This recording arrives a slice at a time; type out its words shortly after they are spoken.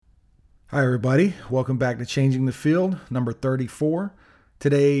Hi, everybody. Welcome back to Changing the Field, number 34.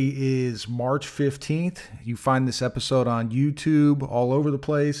 Today is March 15th. You find this episode on YouTube, all over the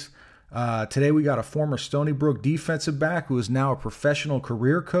place. Today, we got a former Stony Brook defensive back who is now a professional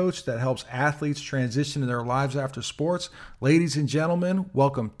career coach that helps athletes transition in their lives after sports. Ladies and gentlemen,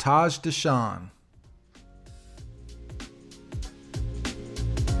 welcome Taj Deshawn.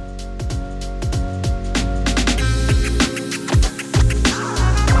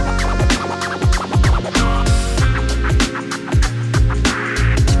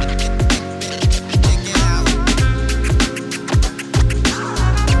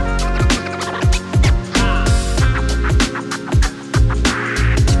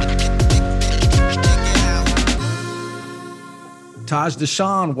 Taj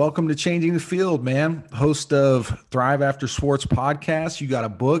Deshawn, welcome to Changing the Field, man. Host of Thrive After Sports podcast. You got a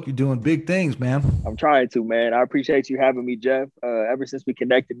book. You're doing big things, man. I'm trying to, man. I appreciate you having me, Jeff. Ever since we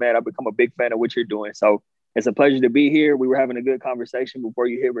connected, man, I've become a big fan of what you're doing. So it's a pleasure to be here. We were having a good conversation before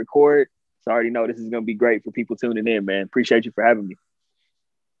you hit record. So I already know this is going to be great for people tuning in, man. Appreciate you for having me.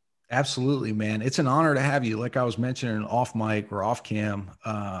 Absolutely, man. It's an honor to have you. Like I was mentioning off mic or off cam,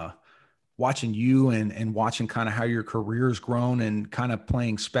 watching you and watching kind of how your career's grown and kind of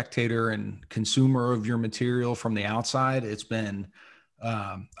playing spectator and consumer of your material from the outside. It's been,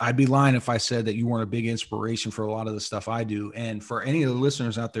 I'd be lying if I said that you weren't a big inspiration for a lot of the stuff I do. And for any of the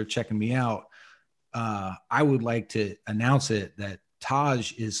listeners out there checking me out, I would like to announce it that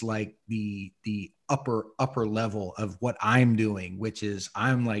Taj is like the upper level of what I'm doing, which is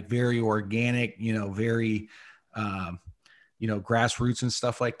I'm like very organic, very, grassroots and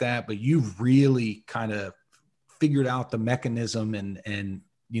stuff like that, but you've really kind of figured out the mechanism and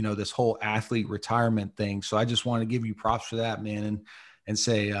this whole athlete retirement thing. So I just want to give you props for that, man. And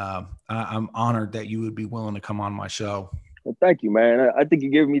say, I'm honored that you would be willing to come on my show. Well, thank you, man. I think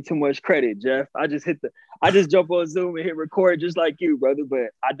you're giving me too much credit, Jeff. I just jump on Zoom and hit record just like you, brother.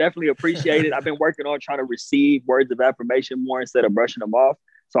 But I definitely appreciate it. I've been working on trying to receive words of affirmation more instead of brushing them off.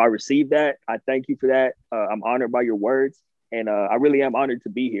 So I received that. I thank you for that. I'm honored by your words. And I really am honored to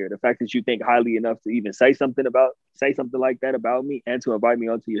be here. The fact that you think highly enough to even say something like that about me and to invite me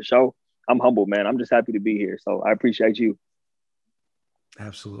onto your show, I'm humbled, man. I'm just happy to be here. So I appreciate you.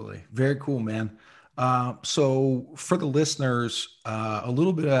 Absolutely. Very cool, man. So for the listeners, a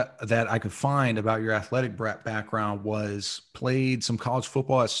little bit that I could find about your athletic background was played some college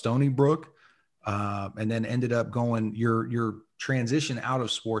football at Stony Brook, and then ended up going your transition out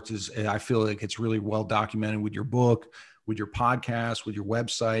of sports is, I feel like it's really well documented with your book, with your podcast, with your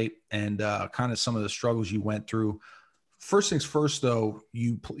website, and kind of some of the struggles you went through. First things first, though,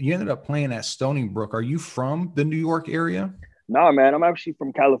 you ended up playing at Stony Brook. Are you from the New York area? No, man, I'm actually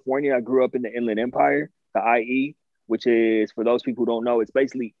from California. I grew up in the Inland Empire, the IE, which is, for those people who don't know, it's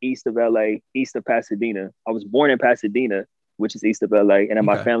basically east of LA, east of Pasadena. I was born in Pasadena, which is east of LA, and then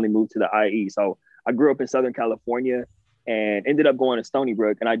my family moved to the IE. So I grew up in Southern California and ended up going to Stony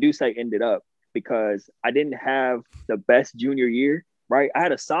Brook. And I do say ended up because I didn't have the best junior year, right? I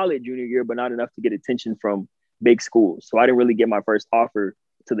had a solid junior year, but not enough to get attention from big schools. So I didn't really get my first offer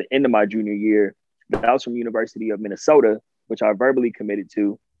to the end of my junior year. That was from University of Minnesota, which I verbally committed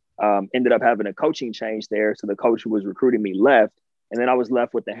to. Ended up having a coaching change there. So the coach who was recruiting me left. And then I was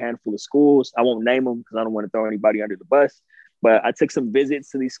left with a handful of schools. I won't name them because I don't want to throw anybody under the bus. But I took some visits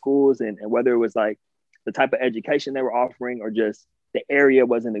to these schools, and whether it was like the type of education they were offering or just the area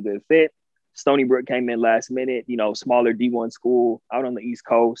wasn't a good fit. Stony Brook came in last minute, smaller D1 school out on the East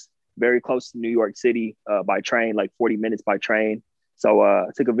Coast, very close to New York City by train, like 40 minutes by train. So I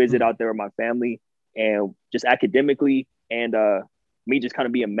took a visit out there with my family, and just academically and me just kind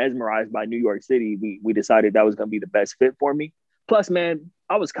of being mesmerized by New York City, we decided that was going to be the best fit for me. Plus, man,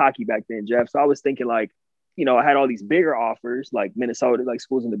 I was cocky back then, Jeff. So I was thinking like, I had all these bigger offers like Minnesota, like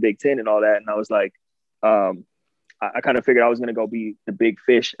schools in the Big Ten and all that. And I was like, I kind of figured I was going to go be the big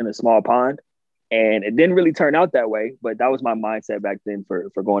fish in a small pond. And it didn't really turn out that way, but that was my mindset back then for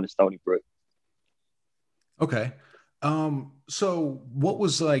going to Stony Brook. Okay. So what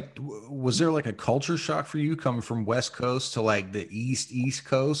was there like a culture shock for you coming from West Coast to like the East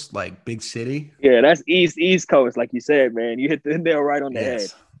Coast, like big city? Yeah, that's East Coast. Like you said, man, you hit the nail right on the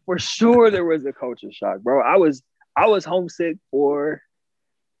head. For sure there was a culture shock, bro. I was homesick for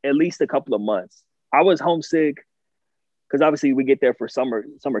at least a couple of months. I was homesick because obviously we get there for summer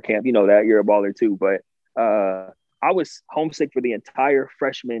camp. You know that, you're a baller too. But I was homesick for the entire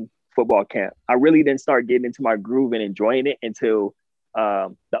freshman football camp. I really didn't start getting into my groove and enjoying it until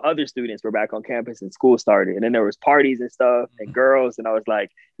the other students were back on campus and school started. And then there was parties and stuff and girls. And I was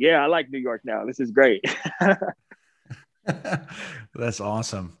like, yeah, I like New York now. This is great. That's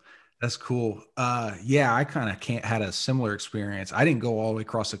awesome. That's cool. Yeah, I kind of can't had a similar experience. I didn't go all the way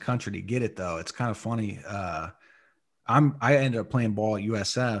across the country to get it though. It's kind of funny. I ended up playing ball at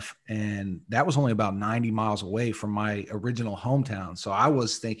USF, and that was only about 90 miles away from my original hometown. So I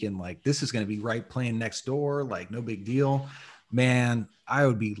was thinking like, this is going to be right playing next door, like no big deal. Man, I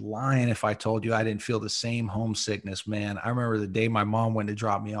would be lying if I told you I didn't feel the same homesickness, man. I remember the day my mom went to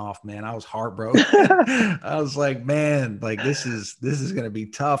drop me off, man, I was heartbroken. I was like, man, like this is going to be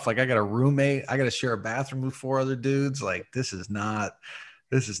tough. Like I got a roommate, I got to share a bathroom with four other dudes. Like this is not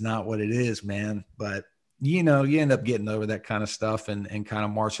what it is, man. But you end up getting over that kind of stuff and kind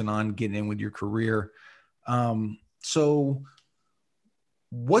of marching on, getting in with your career. So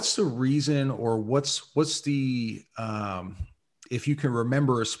what's the reason, or what's the, if you can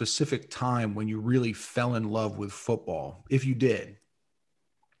remember a specific time when you really fell in love with football, if you did,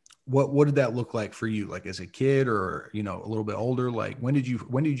 what did that look like for you? Like as a kid or, a little bit older, like when did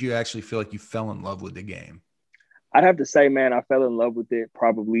you actually feel like you fell in love with the game? I'd have to say, man, I fell in love with it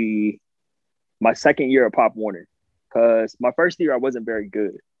probably my second year of Pop Warner, because my first year I wasn't very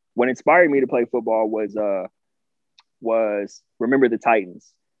good. What inspired me to play football was Remember the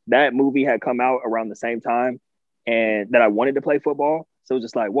Titans. That movie had come out around the same time, and that I wanted to play football. So it was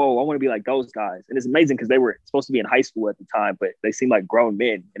just like, whoa, I want to be like those guys. And it's amazing because they were supposed to be in high school at the time, but they seemed like grown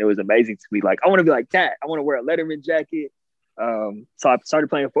men. And it was amazing to be like, I want to be like that. I want to wear a Letterman jacket. So I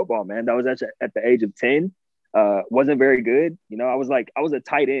started playing football, man. That was actually at the age of 10. Wasn't very good. I was a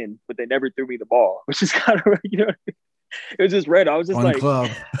tight end, but they never threw me the ball, which is kind of, it was just red. I was just Fun like, club.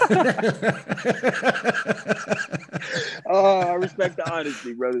 oh, I respect the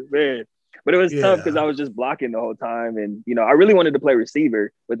honesty, brother, man. But it was tough because I was just blocking the whole time. And, I really wanted to play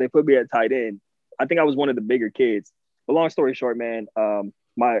receiver, but they put me at tight end. I think I was one of the bigger kids. But long story short, man,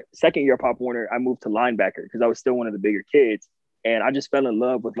 my second year of Pop Warner, I moved to linebacker because I was still one of the bigger kids. And I just fell in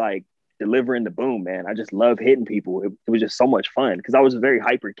love with like delivering the boom, man. I just love hitting people. It was just so much fun because I was a very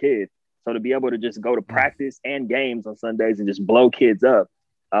hyper kid. So to be able to just go to practice and games on Sundays and just blow kids up.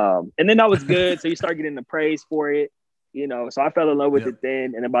 And then that was good. So you start getting the praise for it, so I fell in love with it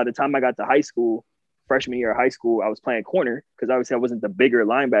then. And then by the time I got to high school, freshman year of high school, I was playing corner because obviously I wasn't the bigger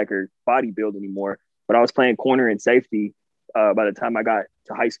linebacker body build anymore, but I was playing corner and safety by the time I got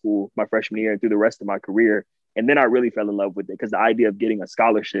to high school, my freshman year, and through the rest of my career. And then I really fell in love with it because the idea of getting a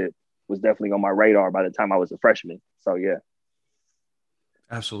scholarship was definitely on my radar by the time I was a freshman. So, yeah.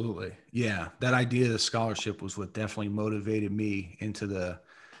 Absolutely. Yeah. That idea of the scholarship was what definitely motivated me into the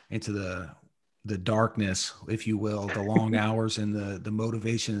darkness, if you will, the long hours and the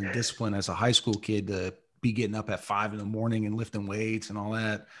motivation and discipline as a high school kid to be getting up at 5 a.m. and lifting weights and all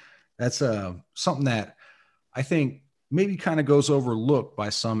that. That's something that I think maybe kind of goes overlooked by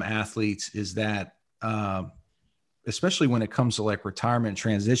some athletes, is that, especially when it comes to like retirement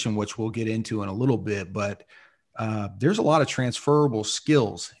transition, which we'll get into in a little bit, but there's a lot of transferable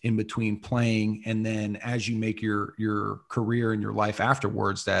skills in between playing and then as you make your career and your life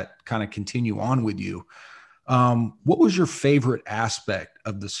afterwards that kind of continue on with you. What was your favorite aspect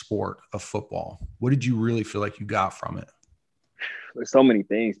of the sport of football? What did you really feel like you got from it? There's so many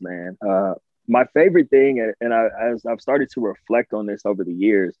things, man. My favorite thing, and as I've started to reflect on this over the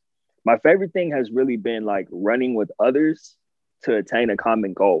years, my favorite thing has really been like running with others to attain a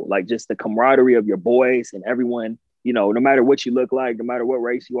common goal, like just the camaraderie of your boys and everyone, no matter what you look like, no matter what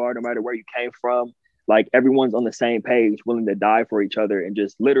race you are, no matter where you came from, like everyone's on the same page, willing to die for each other and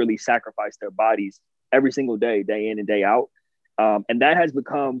just literally sacrifice their bodies every single day, day in and day out. And that has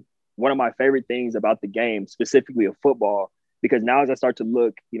become one of my favorite things about the game, specifically of football, because now as I start to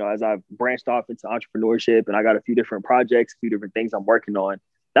look, as I've branched off into entrepreneurship and I got a few different projects, a few different things I'm working on,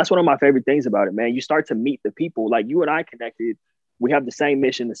 that's one of my favorite things about it, man. You start to meet the people, like you and I connected. We have the same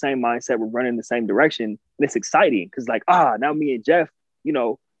mission, the same mindset. We're running the same direction. And it's exciting because like, now me and Jeff,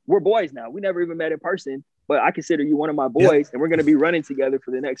 we're boys now. We never even met in person, but I consider you one of my boys. And we're going to be running together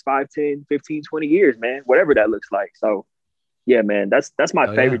for the next 5, 10, 15, 20 years, man, whatever that looks like. So yeah, man, that's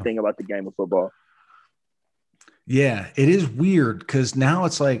my favorite thing about the game of football. Yeah, it is weird because now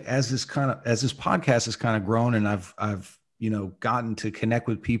it's like as this podcast has kind of grown and I've gotten to connect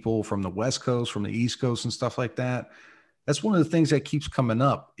with people from the West Coast, from the East Coast and stuff like that. That's one of the things that keeps coming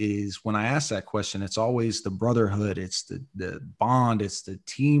up is when I ask that question, it's always the brotherhood, it's the bond, it's the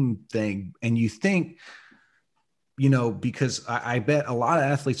team thing. And you think, because I bet a lot of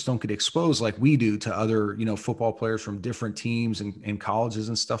athletes don't get exposed like we do to other, football players from different teams and colleges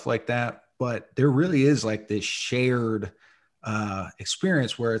and stuff like that. But there really is like this shared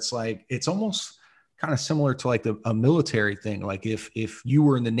experience where it's like, it's almost kind of similar to like a military thing. Like if you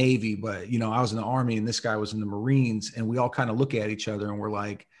were in the Navy, but I was in the Army and this guy was in the Marines, and we all kind of look at each other and we're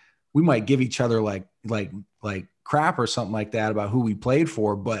like, we might give each other like crap or something like that about who we played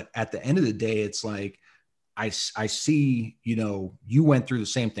for. But at the end of the day, it's like, I see, you know, you went through the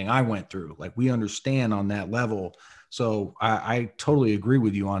same thing I went through. Like, we understand on that level. So I totally agree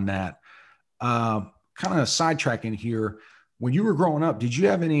with you on that. Kind of sidetracking here. When you were growing up, did you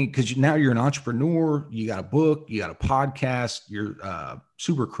have any, because now you're an entrepreneur, you got a book, you got a podcast, you're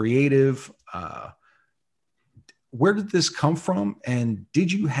super creative. Where did this come from? And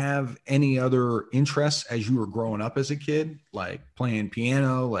did you have any other interests as you were growing up as a kid, like playing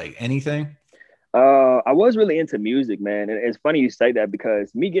piano, like anything? I was really into music, man. And it's funny you say that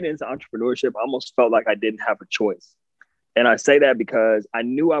because me getting into entrepreneurship, I almost felt like I didn't have a choice. And I say that because I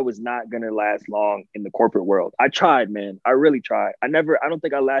knew I was not going to last long in the corporate world. I tried, man. I really tried. I don't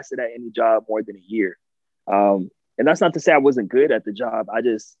think I lasted at any job more than a year. And that's not to say I wasn't good at the job.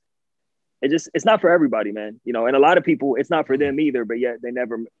 It's not for everybody, man. You know, and a lot of people, it's not for them either, but yet they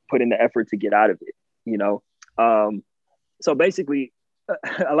never put in the effort to get out of it, you know? So basically,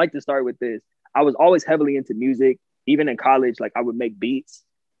 I like to start with this. I was always heavily into music. Even in college, like I would make beats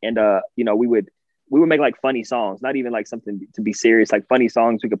and, you know, we would make like funny songs, not even like something to be serious, like funny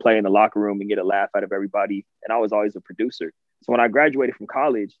songs we could play in the locker room and get a laugh out of everybody. And I was always a producer. So when I graduated from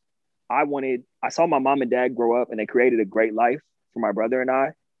college, I saw my mom and dad grow up and they created a great life for my brother and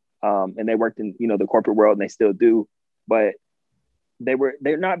I. And they worked in, you know, the corporate world and they still do, but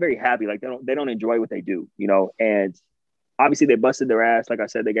they're not very happy. Like they don't enjoy what they do, you know, and obviously they busted their ass. Like I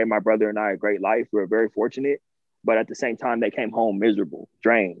said, they gave my brother and I a great life. We were very fortunate, but at the same time, they came home miserable,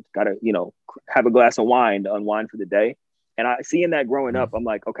 drained, got to, you know, have a glass of wine to unwind for the day. And seeing that growing up, I'm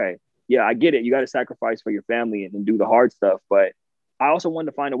like, okay, yeah, I get it. You got to sacrifice for your family and do the hard stuff. But I also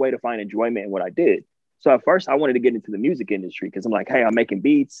wanted to find a way to find enjoyment in what I did. So at first I wanted to get into the music industry because I'm like, hey, I'm making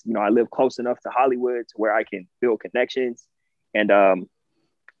beats. You know, I live close enough to Hollywood to where I can build connections. And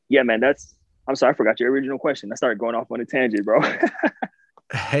yeah, man, I'm sorry, I forgot your original question. I started going off on a tangent, bro.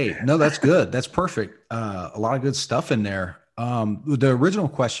 Hey, no, that's good. That's perfect. A lot of good stuff in there. The original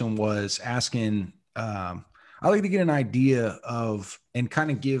question was asking, I like to get an idea of and kind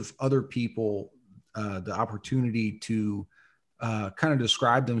of give other people the opportunity to kind of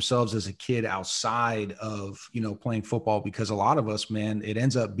describe themselves as a kid outside of, you know, playing football, because a lot of us, man, it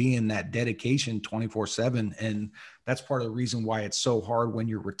ends up being that dedication 24/7. And that's part of the reason why it's so hard when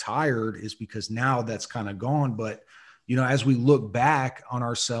you're retired, is because now that's kind of gone. But, you know, as we look back on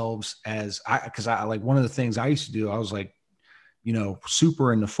ourselves because I like one of the things I used to do, I was like, you know,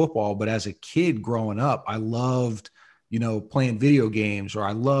 super into football, but as a kid growing up, I loved, you know, playing video games, or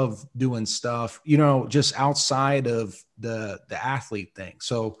I love doing stuff, you know, just outside of the athlete thing.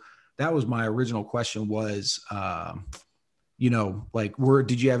 So that was my original question was, you know, like,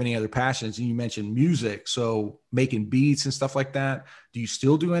 did you have any other passions? And you mentioned music. So making beats and stuff like that. Do you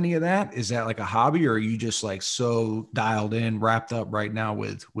still do any of that? Is that like a hobby, or are you just like so dialed in, wrapped up right now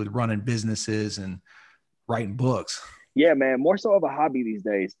with running businesses and writing books? Yeah, man, more so of a hobby these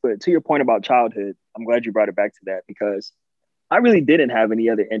days. But to your point about childhood, I'm glad you brought it back to that because I really didn't have any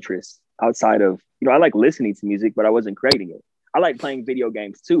other interests outside of, you know, I like listening to music, but I wasn't creating it. I like playing video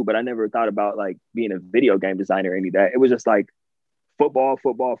games too, but I never thought about like being a video game designer or any of that. It was just like football,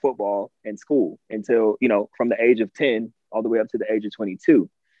 football, football, and school until, you know, from the age of 10 all the way up to the age of 22.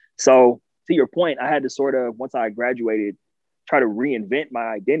 So to your point, I had to sort of, once I graduated, try to reinvent my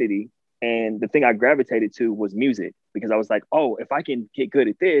identity. And the thing I gravitated to was music because I was like, oh, if I can get good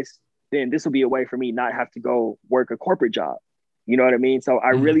at this, then this will be a way for me not have to go work a corporate job. You know what I mean? So I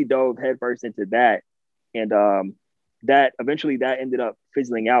really dove headfirst into that. And that eventually that ended up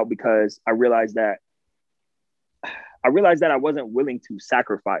fizzling out because I realized that I wasn't willing to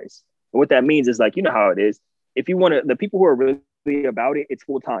sacrifice. And what that means is like, you know how it is. If you want to, the people who are really about it, it's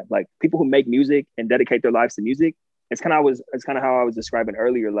full time. Like people who make music and dedicate their lives to music, it's kind of how I was describing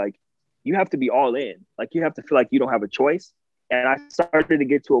earlier. Like you have to be all in. Like you have to feel like you don't have a choice. And I started to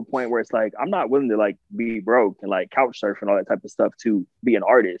get to a point where it's like, I'm not willing to like be broke and like couch surf and all that type of stuff to be an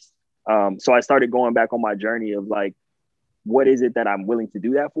artist. So I started going back on my journey of like, what is it that I'm willing to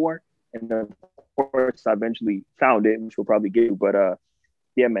do that for? And of course, I eventually found it, which we'll probably get to. But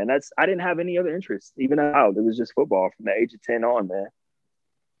yeah, man, I didn't have any other interests, even out. It was just football from the age of 10 on, man.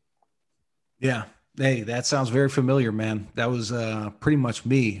 Yeah. Hey, that sounds very familiar, man. That was pretty much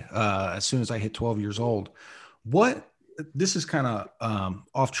me as soon as I hit 12 years old. What, this is kind of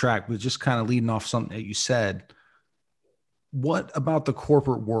off track, but just kind of leading off something that you said. What about the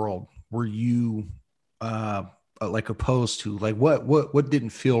corporate world were you like opposed to? Like what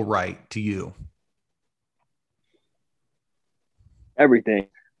didn't feel right to you? Everything.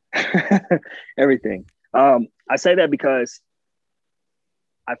 Everything. I say that because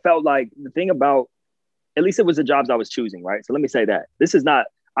I felt like the thing about, at least it was the jobs I was choosing, right? So let me say that this is not,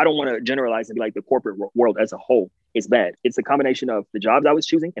 I don't want to generalize and be like the corporate world as a whole is bad. It's a combination of the jobs I was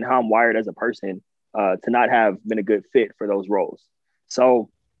choosing and how I'm wired as a person to not have been a good fit for those roles. So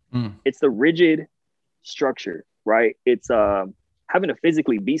it's the rigid structure, right? It's having to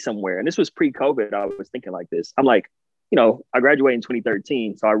physically be somewhere. And this was pre-COVID. I was thinking like this. I'm like, I graduated in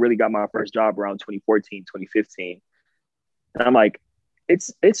 2013. So I really got my first job around 2014, 2015. And I'm like,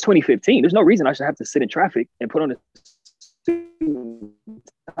 it's 2015. There's no reason I should have to sit in traffic and put on a suit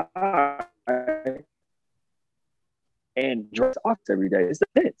and dress off every day.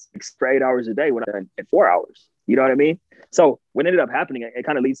 It's 8 hours a day when I'm in 4 hours. You know what I mean? So what ended up happening, it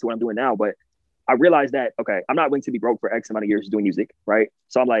kind of leads to what I'm doing now. But I realized that, okay, I'm not going to be broke for X amount of years doing music, right?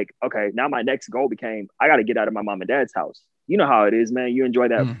 So I'm like, okay, now my next goal became, I got to get out of my mom and dad's house. You know how it is, man. You enjoy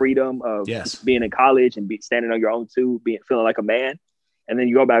that freedom of being in college and standing on your own too, feeling like a man. And then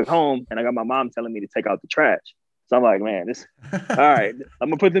you go back home and I got my mom telling me to take out the trash. So I'm like, man, all right, I'm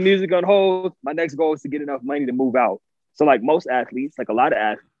going to put the music on hold. My next goal is to get enough money to move out. So like most athletes, like a lot of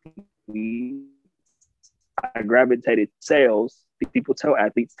athletes, I gravitated sales. People tell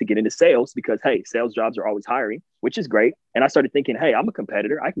athletes to get into sales because, hey, sales jobs are always hiring, which is great. And I started thinking, hey, I'm a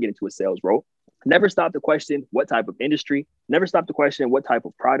competitor. I can get into a sales role. Never stopped to question what type of industry. Never stopped to question what type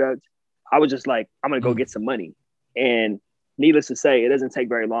of product. I was just like, I'm going to go get some money. And needless to say, it doesn't take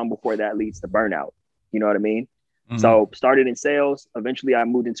very long before that leads to burnout. You know what I mean? So started in sales. Eventually, I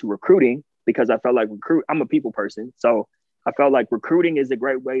moved into recruiting because I felt like I'm a people person. So I felt like recruiting is a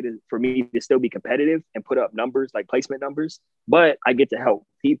great way for me to still be competitive and put up numbers, like placement numbers, but I get to help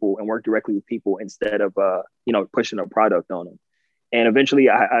people and work directly with people instead of, pushing a product on them. And eventually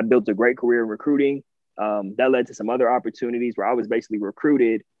I built a great career in recruiting. That led to some other opportunities where I was basically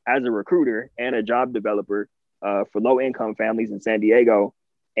recruited as a recruiter and a job developer for low income families in San Diego.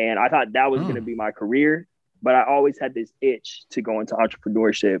 And I thought that was going to be my career, but I always had this itch to go into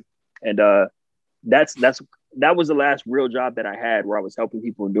entrepreneurship. And that was the last real job that I had where I was helping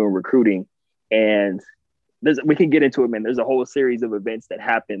people doing recruiting. And we can get into it, man. There's a whole series of events that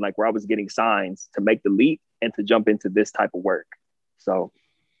happened, like where I was getting signs to make the leap and to jump into this type of work. So.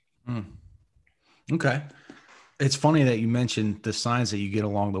 Okay. It's funny that you mentioned the signs that you get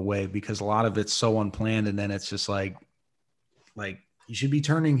along the way, because a lot of it's so unplanned. And then it's just like you should be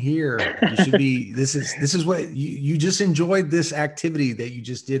turning here. You should be, this is what you just enjoyed this activity that you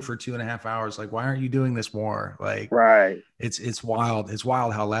just did for 2.5 hours. Like, why aren't you doing this more? Like, right. It's wild. It's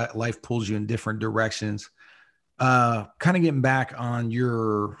wild how life pulls you in different directions. Kind of getting back on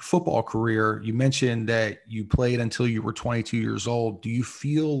your football career, you mentioned that you played until you were 22 years old. Do you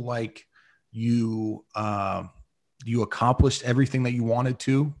feel like you accomplished everything that you wanted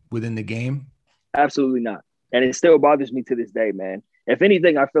to within the game? Absolutely not. And it still bothers me to this day, man. If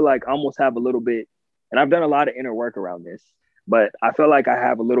anything, I feel like I almost have a little bit, and I've done a lot of inner work around this, but I feel like I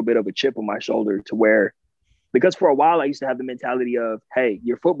have a little bit of a chip on my shoulder to where, because for a while I used to have the mentality of, hey,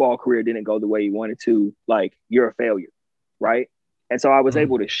 your football career didn't go the way you wanted to, like you're a failure, right? And so I was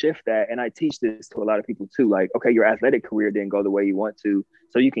able to shift that. And I teach this to a lot of people too, like, okay, your athletic career didn't go the way you want to,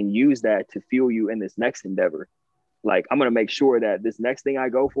 so you can use that to fuel you in this next endeavor. Like, I'm going to make sure that this next thing I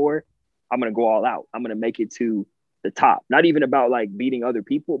go for, I'm going to go all out. I'm going to make it to the top. Not even about like beating other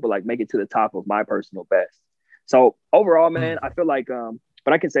people, but like make it to the top of my personal best. So overall, man, I feel like,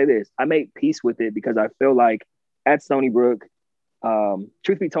 but I can say this, I made peace with it because I feel like at Stony Brook,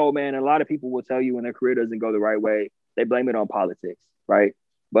 truth be told, man, a lot of people will tell you when their career doesn't go the right way, they blame it on politics, right?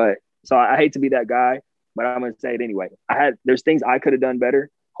 But so I hate to be that guy, but I'm going to say it anyway. There's things I could have done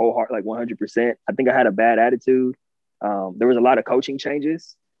better, like 100%. I think I had a bad attitude. There was a lot of coaching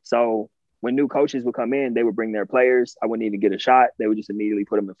changes. So when new coaches would come in, they would bring their players. I wouldn't even get a shot. They would just immediately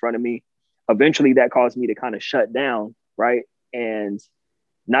put them in front of me. Eventually, that caused me to kind of shut down, right? And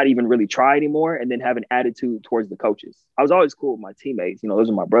not even really try anymore, and then have an attitude towards the coaches. I was always cool with my teammates.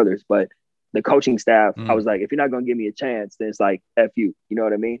 Those are my brothers. But the coaching staff, I was like, if you're not going to give me a chance, then it's like, F you. You know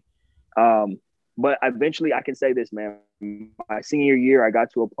what I mean? But eventually, I can say this, man. My senior year, I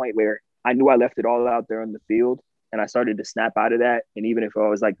got to a point where I knew I left it all out there on the field. And I started to snap out of that. And even if I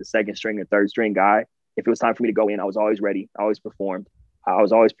was like the second string or third string guy, if it was time for me to go in, I was always ready. I always performed. I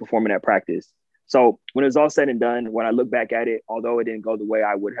was always performing at practice. So when it was all said and done, when I look back at it, although it didn't go the way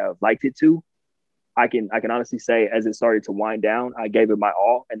I would have liked it to, I can honestly say as it started to wind down, I gave it my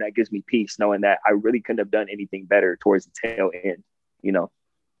all. And that gives me peace knowing that I really couldn't have done anything better towards the tail end,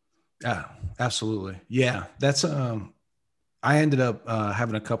 Yeah, absolutely. Yeah. That's, I ended up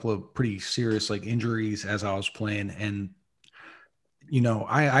having a couple of pretty serious like injuries as I was playing, and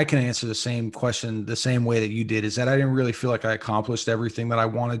I can answer the same question the same way that you did, is that I didn't really feel like I accomplished everything that I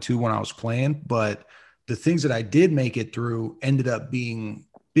wanted to when I was playing, but the things that I did make it through ended up being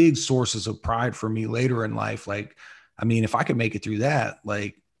big sources of pride for me later in life. Like, I mean, if I could make it through that,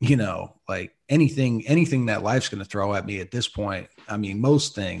 like, like anything that life's going to throw at me at this point, I mean,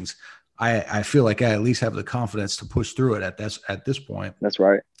 most things, I feel like I at least have the confidence to push through it at this point. That's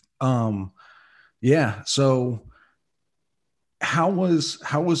right. Yeah. So how was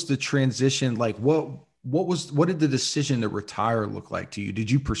the transition? Like what did the decision to retire look like to you? Did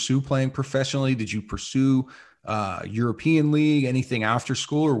you pursue playing professionally? Did you pursue European League, anything after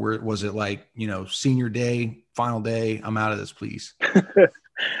school, or was it like, senior day, final day, I'm out of this, please?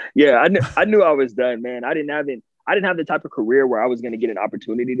 Yeah, I knew I was done, man. I didn't have the type of career where I was going to get an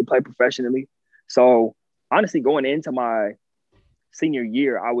opportunity to play professionally. So honestly, going into my senior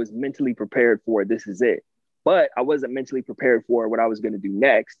year, I was mentally prepared for this is it. But I wasn't mentally prepared for what I was going to do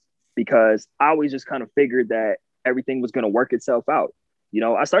next, because I always just kind of figured that everything was going to work itself out.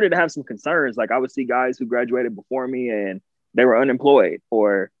 I started to have some concerns. Like, I would see guys who graduated before me and they were unemployed,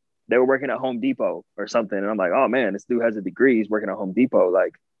 or they were working at Home Depot or something. And I'm like, oh man, this dude has a degree. He's working at Home Depot.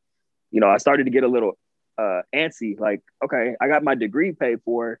 Like, I started to get a little antsy. Like, okay, I got my degree paid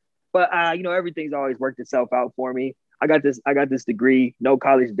for, but everything's always worked itself out for me. I got this degree, no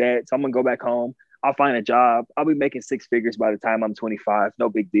college debt. So I'm gonna go back home. I'll find a job. I'll be making six figures by the time I'm 25. No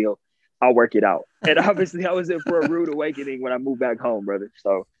big deal. I'll work it out. And obviously I was in for a rude awakening when I moved back home, brother.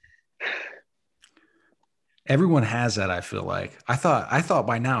 So everyone has that. I feel like I thought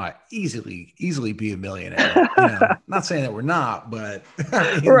by now I'd easily be a millionaire. Not saying that we're not, but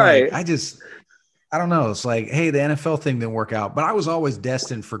I mean, right. Like, I don't know. It's like, hey, the NFL thing didn't work out, but I was always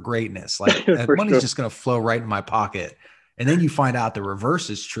destined for greatness. Like, money's just going to flow right in my pocket. And then you find out the reverse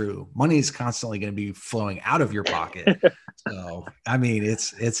is true. Money is constantly going to be flowing out of your pocket. So, I mean,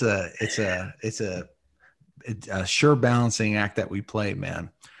 it's a sure balancing act that we play, man.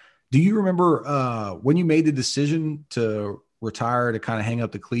 Do you remember when you made the decision to retire, to kind of hang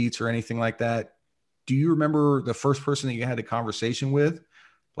up the cleats or anything like that? Do you remember the first person that you had a conversation with?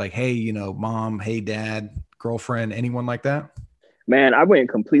 Like, hey, mom, hey, dad, girlfriend, anyone like that? Man, I went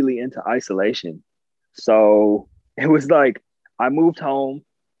completely into isolation. So it was like I moved home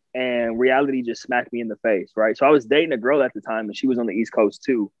and reality just smacked me in the face, right? So I was dating a girl at the time and she was on the East Coast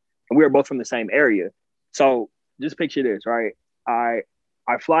too. And we were both from the same area. So just picture this, right? I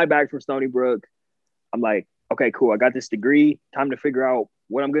fly back from Stony Brook. I'm like, okay, cool. I got this degree. Time to figure out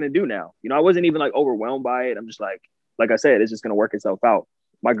what I'm going to do now. I wasn't even like overwhelmed by it. I'm just like I said, it's just going to work itself out.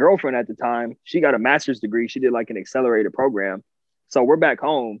 My girlfriend at the time, she got a master's degree. She did like an accelerated program. So we're back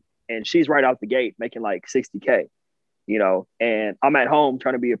home and she's right out the gate making like 60K, and I'm at home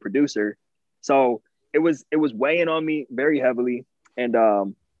trying to be a producer. So it was weighing on me very heavily. And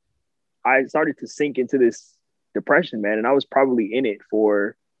I started to sink into this depression, man. And I was probably in it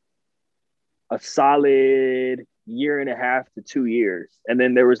for a solid year and a half to 2 years. And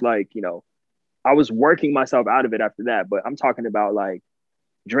then there was like, I was working myself out of it after that. But I'm talking about like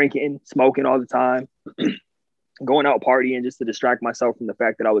drinking, smoking all the time, going out partying just to distract myself from the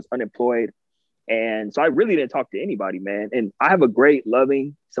fact that I was unemployed. And so I really didn't talk to anybody, man. And I have a great,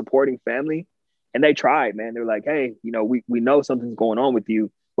 loving, supporting family. And they tried, man. They're like, hey, we know something's going on with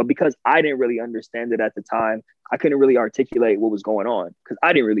you. But because I didn't really understand it at the time, I couldn't really articulate what was going on because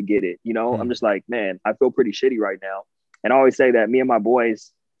I didn't really get it. I'm just like, man, I feel pretty shitty right now. And I always say that me and my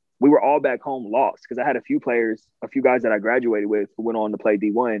boys, we were all back home lost because I had a few guys that I graduated with who went on to play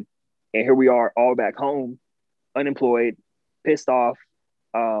D1. And here we are all back home, unemployed, pissed off.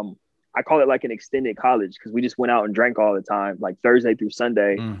 I call it like an extended college because we just went out and drank all the time, like Thursday through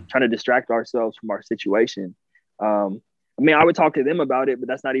Sunday, trying to distract ourselves from our situation. I mean, I would talk to them about it, but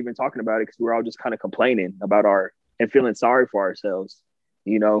that's not even talking about it because we're all just kind of complaining about and feeling sorry for ourselves,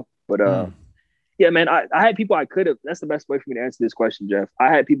 But yeah, man, I had people I could have. That's the best way for me to answer this question, Jeff.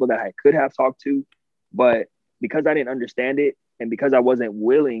 I had people that I could have talked to, but because I didn't understand it and because I wasn't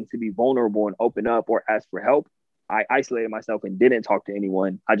willing to be vulnerable and open up or ask for help, I isolated myself and didn't talk to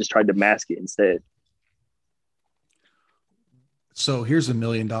anyone. I just tried to mask it instead. So here's $1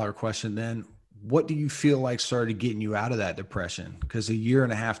 million question then. What do you feel like started getting you out of that depression? Because a year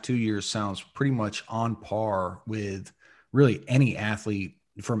and a half, 2 years sounds pretty much on par with really any athlete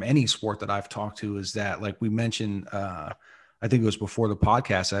from any sport that I've talked to. Is that, like we mentioned, I think it was before the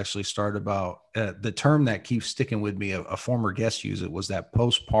podcast actually started, about the term that keeps sticking with me, a former guest used it, was that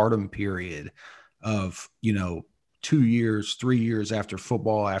postpartum period of, 2 years, 3 years after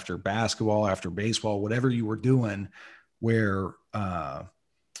football, after basketball, after baseball, whatever you were doing, where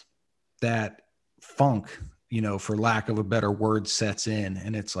that funk for lack of a better word, sets in.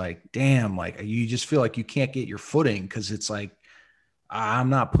 And it's like, damn, like you just feel like you can't get your footing because it's like, I'm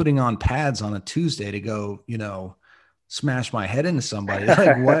not putting on pads on a Tuesday to go, smash my head into somebody.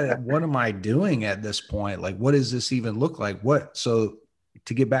 Like, what am I doing at this point? Like, what does this even look like? So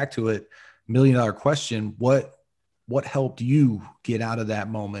to get back to it, $1 million question, what helped you get out of that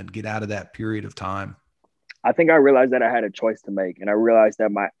moment, get out of that period of time? I think I realized that I had a choice to make. And I realized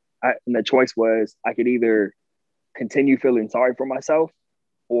that the choice was I could either continue feeling sorry for myself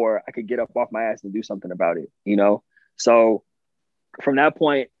or I could get up off my ass and do something about it, So from that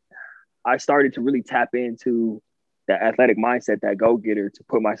point, I started to really tap into the athletic mindset, that go-getter, to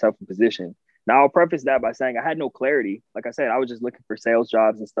put myself in position. Now, I'll preface that by saying I had no clarity. Like I said, I was just looking for sales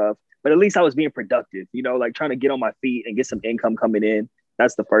jobs and stuff, but at least I was being productive, like trying to get on my feet and get some income coming in.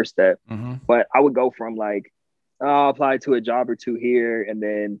 That's the first step. Mm-hmm. But I would go from like, I'll apply to a job or two here, and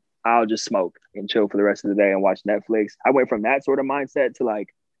then I'll just smoke and chill for the rest of the day and watch Netflix. I went from that sort of mindset to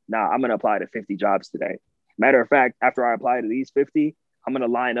like, nah, I'm going to apply to 50 jobs today. Matter of fact, after I apply to these 50, I'm going to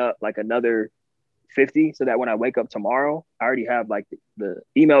line up like another 50 so that when I wake up tomorrow, I already have like the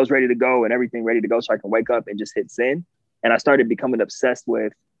emails ready to go and everything ready to go so I can wake up and just hit send. And I started becoming obsessed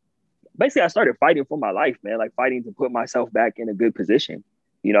with, basically I started fighting for my life, man, like fighting to put myself back in a good position,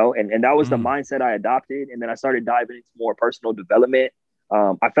 and that was the mindset I adopted. And then I started diving into more personal development.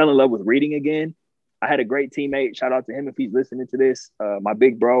 I fell in love with reading again. I had a great teammate. Shout out to him if he's listening to this. My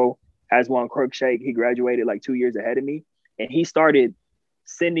big bro, Haswan Crookshank. He graduated like 2 years ahead of me. And he started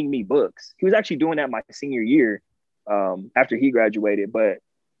sending me books. He was actually doing that my senior year after he graduated. But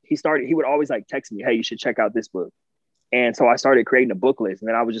he would always like text me, hey, you should check out this book. And so I started creating a book list. And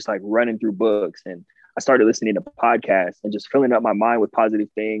then I was just like running through books. And I started listening to podcasts and just filling up my mind with positive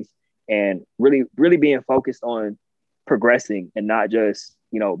things and really, really being focused on progressing and not just,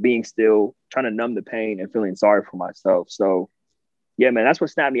 being still, trying to numb the pain and feeling sorry for myself. So yeah, man, that's what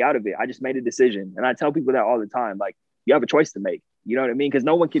snapped me out of it. I just made a decision. And I tell people that all the time, like, you have a choice to make. You know what I mean? Because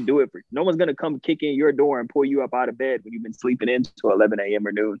no one can do it no one's going to come kick in your door and pull you up out of bed when you've been sleeping in till 11 a.m.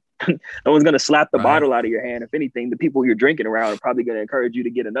 or noon. No one's going to slap the bottle out of your hand. If anything, the people you're drinking around are probably going to encourage you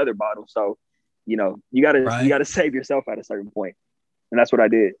to get another bottle. So, you got to save yourself at a certain point. And that's what I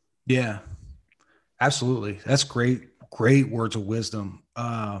did. Yeah, absolutely. That's great. Great words of wisdom.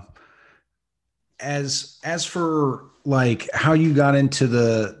 As for like how you got into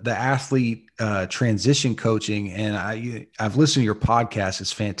the athlete transition coaching, and I've listened to your podcast.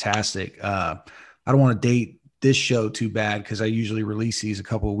 It's fantastic. I don't want to date this show too bad because I usually release these a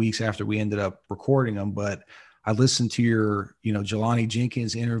couple of weeks after we ended up recording them, but I listened to your, Jelani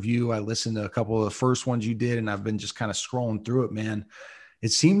Jenkins interview. I listened to a couple of the first ones you did, and I've been just kind of scrolling through it, man.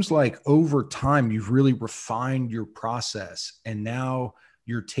 It seems like over time, you've really refined your process, and now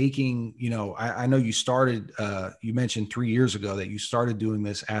you're taking, I know you started, you mentioned 3 years ago that you started doing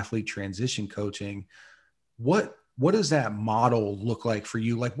this athlete transition coaching. What does that model look like for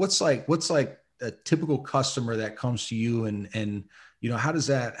you? Like, what's like a typical customer that comes to you and, how does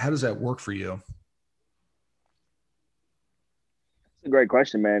that work for you? That's a great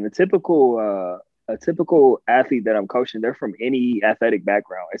question, man. A typical athlete that I'm coaching, they're from any athletic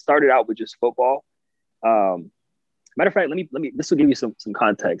background. It started out with just football. Matter of fact, let me, this will give you some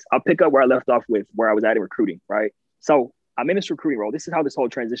context. I'll pick up where I left off with where I was at in recruiting, right? So I'm in this recruiting role. This is how this whole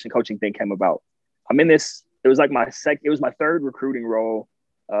transition coaching thing came about. I'm in this, it was like it was my third recruiting role,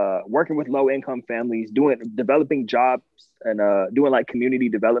 working with low income families, developing jobs and doing like community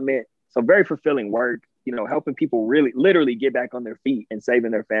development. So very fulfilling work, helping people really literally get back on their feet and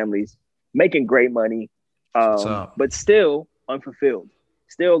saving their families, making great money, but still unfulfilled,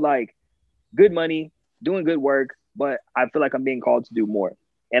 still like good money, doing good work, but I feel like I'm being called to do more.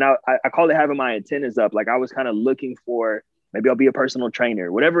 And I call it having my antennas up. Like I was kind of looking for, maybe I'll be a personal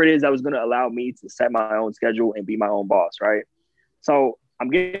trainer, whatever it is that was going to allow me to set my own schedule and be my own boss, right? So I'm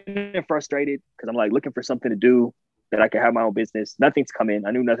getting frustrated because I'm like looking for something to do that I can have my own business. Nothing's coming.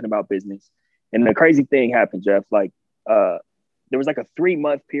 I knew nothing about business. And the crazy thing happened, Jeff, like there was like a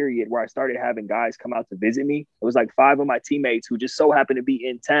 3-month period where I started having guys come out to visit me. It was like 5 of my teammates who just so happened to be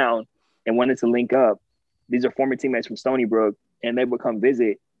in town and wanted to link up. These are former teammates from Stony Brook, and they would come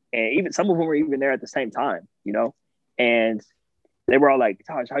visit. And even some of them were even there at the same time, and they were all like,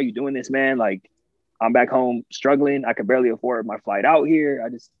 Taj, how you doing this, man? Like, I'm back home struggling. I could barely afford my flight out here. I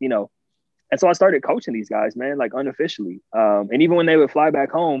just, and so I started coaching these guys, man, like unofficially. And even when they would fly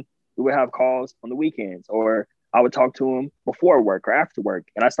back home, we would have calls on the weekends, or I would talk to them before work or after work.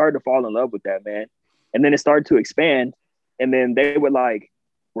 And I started to fall in love with that, man. And then it started to expand. And then they would like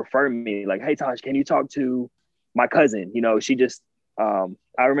refer me like, hey, Taj, can you talk to my cousin? She just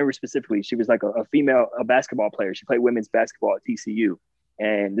I remember specifically, she was like a female, a basketball player. She played women's basketball at TCU.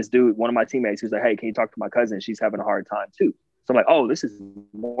 And this dude, one of my teammates, he was like, hey, can you talk to my cousin? She's having a hard time too. So I'm like, oh, this is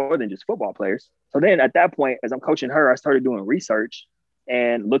more than just football players. So then at that point, as I'm coaching her, I started doing research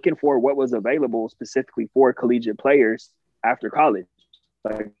and looking for what was available specifically for collegiate players after college,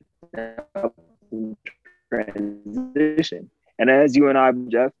 like transition. And as you and I,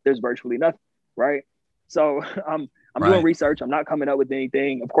 Jeff, there's virtually nothing, right? So I'm doing research. I'm not coming up with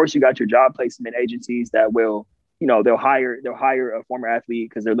anything. Of course, you got your job placement agencies that will, you know, they'll hire a former athlete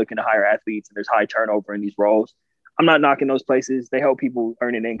because they're looking to hire athletes and there's high turnover in these roles. I'm not knocking those places. They help people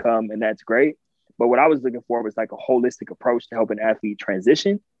earn an income and that's great. But what I was looking for was like a holistic approach to help an athlete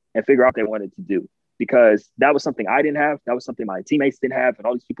transition and figure out what they wanted to do, because that was something I didn't have. That was something my teammates didn't have. And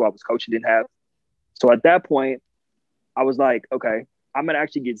all these people I was coaching didn't have. So at that point, I was like, okay, I'm going to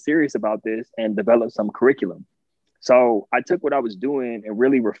actually get serious about this and develop some curriculum. So I took what I was doing and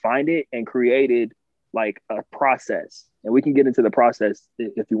really refined it and created like a process. And we can get into the process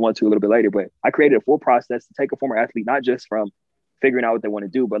if you want to a little bit later, but I created a full process to take a former athlete, not just from figuring out what they want to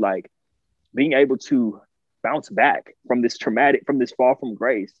do, but like being able to bounce back from this fall from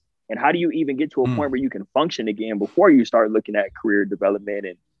grace. And how do you even get to a point where you can function again before you start looking at career development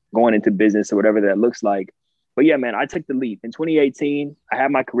and going into business or whatever that looks like? But yeah, man, I took the leap. In 2018, I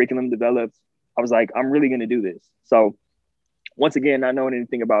had my curriculum developed. I was like, I'm really going to do this. So once again, not knowing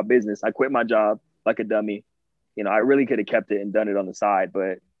anything about business, I quit my job like a dummy. You know, I really could have kept it and done it on the side,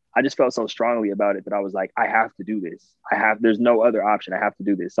 but I just felt so strongly about it that I was like, I have to do this. There's no other option. I have to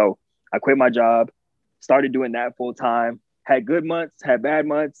do this. So I quit my job, started doing that full time, had good months, had bad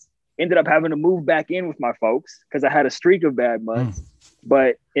months, ended up having to move back in with my folks because I had a streak of bad months.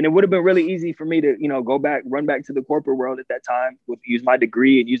 And it would have been really easy for me to, you know, run back to the corporate world at that time, use my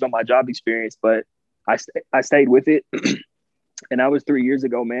degree and use all my job experience. But I stayed with it. And that was 3 years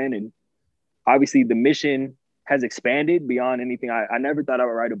ago, man. And obviously the mission has expanded beyond anything. I never thought I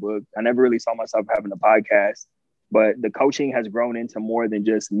would write a book. I never really saw myself having a podcast, but the coaching has grown into more than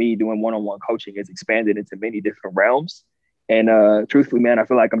just me doing one-on-one coaching. It's expanded into many different realms. And truthfully, man, I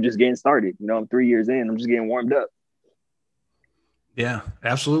feel like I'm just getting started. You know, I'm 3 years in, I'm just getting warmed up. Yeah,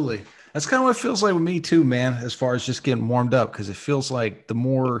 absolutely. That's kind of what it feels like with me too, man, as far as just getting warmed up, because it feels like the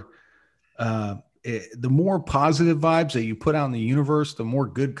more positive vibes that you put out in the universe, the more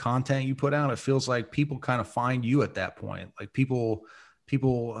good content you put out, it feels like people kind of find you at that point. Like people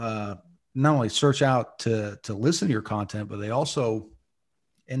not only search out to listen to your content, but they also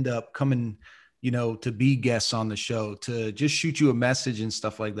end up coming, you know, to be guests on the show, to just shoot you a message and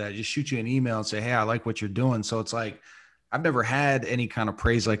stuff like that. Just shoot you an email and say, hey, I like what you're doing. So it's like, I've never had any kind of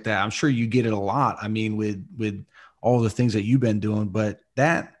praise like that. I'm sure you get it a lot. I mean, with all the things that you've been doing, but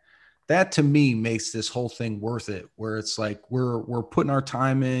that to me makes this whole thing worth it, where it's like, we're putting our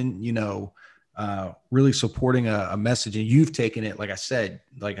time in, you know, really supporting a message. And you've taken it, like I said,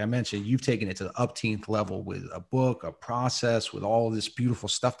 like I mentioned, you've taken it to the upteenth level with a book, a process, with all of this beautiful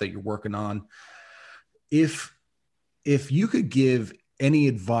stuff that you're working on. If you could give any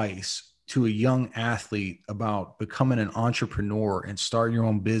advice to a young athlete about becoming an entrepreneur and starting your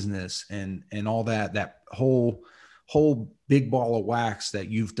own business and all that whole big ball of wax that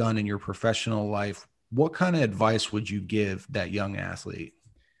you've done in your professional life, what kind of advice would you give that young athlete?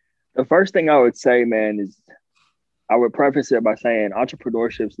 The first thing I would say, man, is I would preface it by saying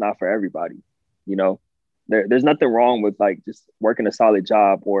entrepreneurship's not for everybody. You know, there's nothing wrong with like just working a solid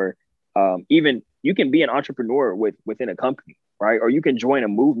job, or even you can be an entrepreneur within a company, right? Or you can join a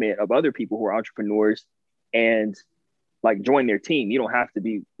movement of other people who are entrepreneurs and like join their team. You don't have to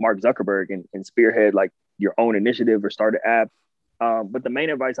be Mark Zuckerberg and spearhead like your own initiative or start an app. But the main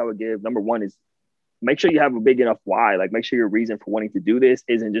advice I would give, number one, is make sure you have a big enough why. Like make sure your reason for wanting to do this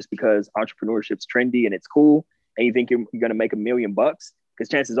isn't just because entrepreneurship's trendy and it's cool and you think you're going to make $1 million, because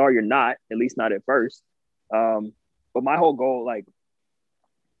chances are you're not, at least not at first. But my whole goal, like,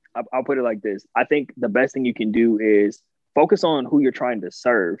 I'll put it like this. I think the best thing you can do is focus on who you're trying to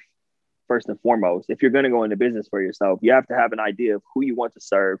serve first and foremost. If you're going to go into business for yourself, you have to have an idea of who you want to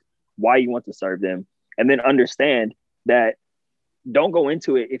serve, why you want to serve them, and then understand that don't go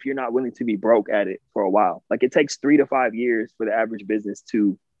into it if you're not willing to be broke at it for a while. Like it takes 3 to 5 years for the average business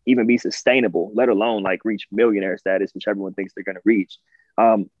to even be sustainable, let alone like reach millionaire status, which everyone thinks they're going to reach.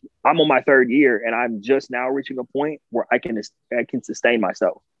 I'm on my 3rd year and I'm just now reaching a point where I can sustain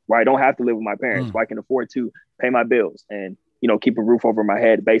myself, where I don't have to live with my parents, where I can afford to pay my bills and, you know, keep a roof over my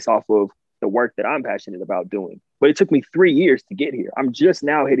head based off of the work that I'm passionate about doing. But it took me 3 years to get here. I'm just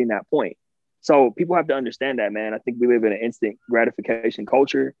now hitting that point. So people have to understand that, man. I think we live in an instant gratification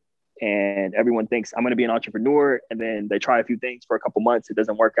culture. and everyone thinks I'm going to be an entrepreneur. And then they try a few things for a couple months. It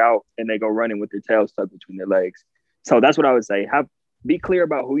doesn't work out and they go running with their tail stuck between their legs. So that's what I would say. Be clear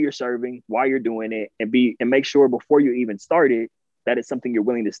about who you're serving, why you're doing it, and make sure before you even start it, that it's something you're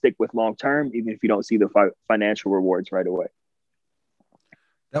willing to stick with long-term, even if you don't see the financial rewards right away.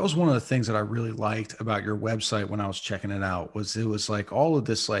 That was one of the things that I really liked about your website when I was checking it out. Was it was like all of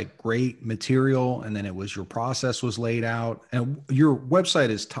this like great material, and then it was your process was laid out. And your website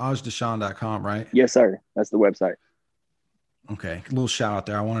is tajdeshawn.com, right? Yes, sir. That's the website. Okay. A little shout out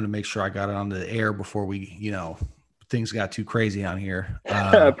there. I wanted to make sure I got it on the air before we, things got too crazy on here.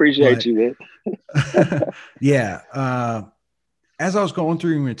 I appreciate you, man. Yeah. As I was going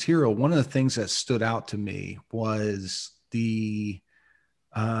through your material, one of the things that stood out to me was you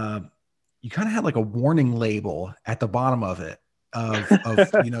kind of had like a warning label at the bottom of it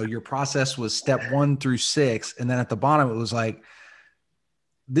of your process was step 1 through 6. And then at the bottom, it was like,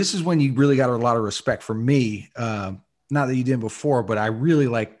 this is when you really got a lot of respect from me. Not that you didn't before, but I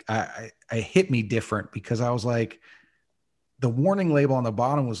really I hit me different because I was like, the warning label on the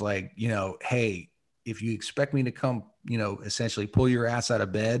bottom was like, hey, if you expect me to come, essentially pull your ass out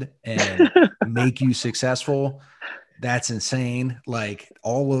of bed and make you successful, that's insane. Like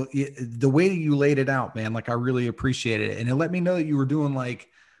all of the way that you laid it out, man, like I really appreciated it. And it let me know that you were doing like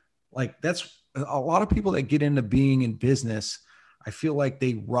that's a lot of people that get into being in business. I feel like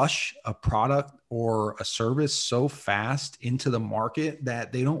they rush a product or a service so fast into the market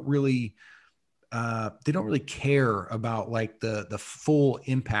that they don't really care about like the full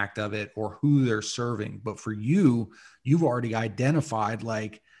impact of it or who they're serving. But for you, you've already identified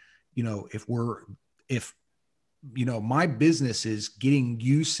like, if my business is getting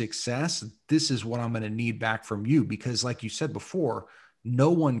you success, this is what I'm going to need back from you. Because like you said before,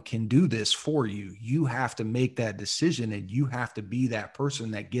 no one can do this for you. You have to make that decision, and you have to be that person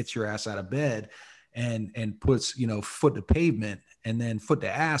that gets your ass out of bed and puts, foot to pavement and then foot to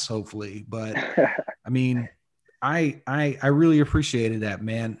ass, hopefully. But I mean, I really appreciated that,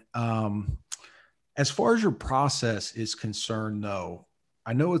 man. As far as your process is concerned though,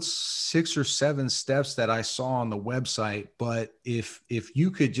 I know it's 6 or 7 steps that I saw on the website, but if you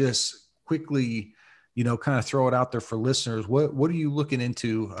could just quickly, kind of throw it out there for listeners, what are you looking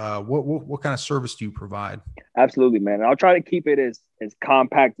into? What kind of service do you provide? Absolutely, man. I'll try to keep it as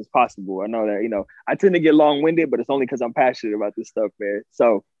compact as possible. I know that, I tend to get long-winded, but it's only because I'm passionate about this stuff, man.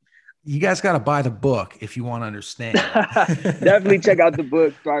 So you guys got to buy the book if you want to understand. Definitely check out the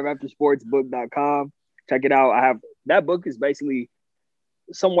book, thriveaftersportsbook.com. Check it out. That book is basically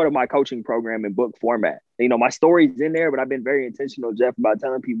somewhat of my coaching program in book format. My story's in there, but I've been very intentional, Jeff, about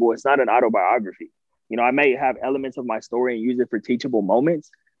telling people it's not an autobiography. I may have elements of my story and use it for teachable moments,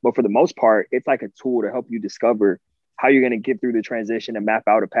 but for the most part, it's like a tool to help you discover how you're going to get through the transition and map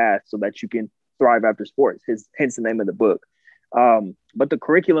out a path so that you can thrive after sports. Hence the name of the book. But the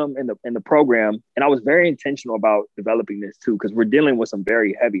curriculum and the program, and I was very intentional about developing this too, because we're dealing with some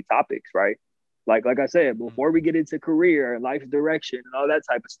very heavy topics, right? Like I said, before we get into career and life direction and all that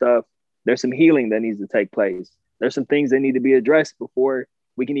type of stuff, there's some healing that needs to take place. There's some things that need to be addressed before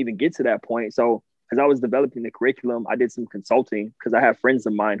we can even get to that point. So as I was developing the curriculum, I did some consulting because I have friends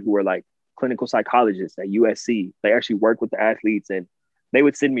of mine who are like clinical psychologists at USC. They actually work with the athletes, and they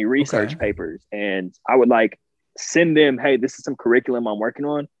would send me research papers, and I would like send them, hey, this is some curriculum I'm working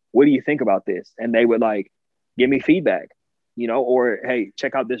on. What do you think about this? And they would like give me feedback, or hey,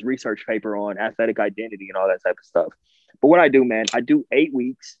 check out this research paper on athletic identity and all that type of stuff. But what I do, man, I do 8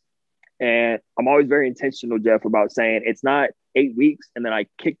 weeks, and I'm always very intentional, Jeff, about saying it's not 8 weeks and then I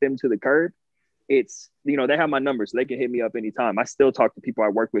kick them to the curb. It's, they have my number, so they can hit me up anytime. I still talk to people I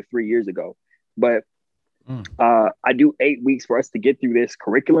worked with 3 years ago, but I do 8 weeks for us to get through this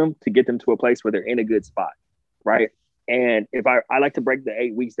curriculum to get them to a place where they're in a good spot. Right. And if I like to break the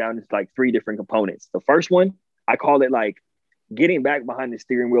 8 weeks down into like 3 different components. The first one, I call it like getting back behind the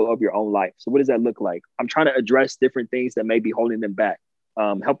steering wheel of your own life. So what does that look like? I'm trying to address different things that may be holding them back,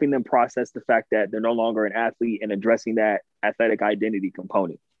 helping them process the fact that they're no longer an athlete and addressing that athletic identity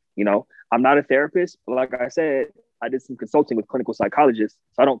component. I'm not a therapist, but like I said, I did some consulting with clinical psychologists.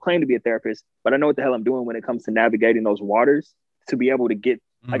 So I don't claim to be a therapist, but I know what the hell I'm doing when it comes to navigating those waters to be able to get,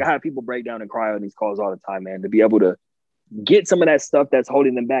 like I have people break down and cry on these calls all the time, man, to be able to get some of that stuff that's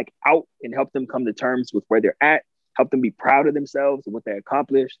holding them back out and help them come to terms with where they're at, help them be proud of themselves and what they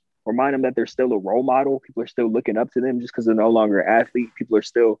accomplished, remind them that they're still a role model. People are still looking up to them just because they're no longer an athlete. People are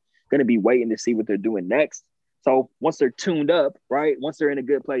still going to be waiting to see what they're doing next. So once they're tuned up, right, once they're in a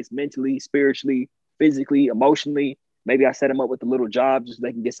good place mentally, spiritually, physically, emotionally, maybe I set them up with a little job just so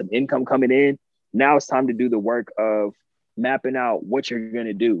they can get some income coming in. Now it's time to do the work of mapping out what you're going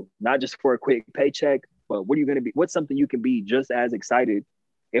to do, not just for a quick paycheck, but what are you going to be? What's something you can be just as excited,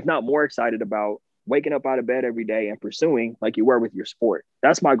 if not more excited about waking up out of bed every day and pursuing like you were with your sport.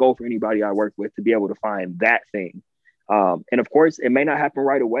 That's my goal for anybody I work with, to be able to find that thing. And of course, it may not happen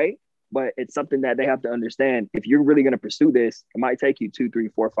right away, but it's something that they have to understand. If you're really going to pursue this, it might take you 2, 3,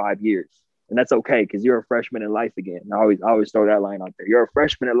 4, 5 years. And that's okay, because you're a freshman in life again. I always throw that line out there. You're a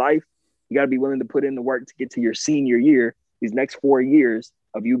freshman in life. You got to be willing to put in the work to get to your senior year, these next 4 years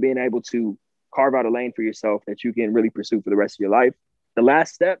of you being able to carve out a lane for yourself that you can really pursue for the rest of your life. The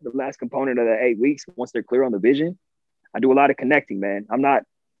last step, the last component of the 8 weeks, once they're clear on the vision, I do a lot of connecting, man. I'm not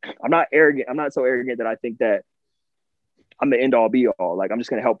arrogant. I'm not so arrogant that I think that I'm the end all be all. Like, I'm just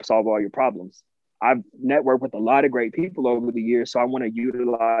going to help solve all your problems. I've networked with a lot of great people over the years. So I want to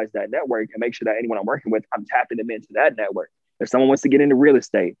utilize that network and make sure that anyone I'm working with, I'm tapping them into that network. If someone wants to get into real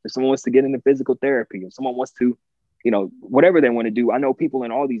estate, if someone wants to get into physical therapy, if someone wants to, whatever they want to do, I know people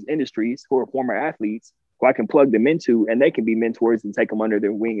in all these industries who are former athletes who I can plug them into, and they can be mentors and take them under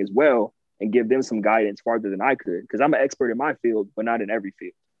their wing as well and give them some guidance farther than I could. Because I'm an expert in my field, but not in every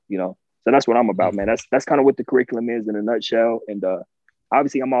field, So that's what I'm about, man. That's kind of what the curriculum is in a nutshell. And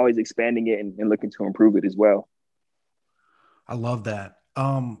obviously, I'm always expanding it and looking to improve it as well. I love that.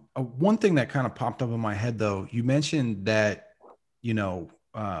 One thing that kind of popped up in my head, though, you mentioned that,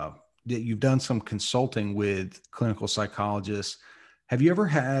 that you've done some consulting with clinical psychologists. Have you ever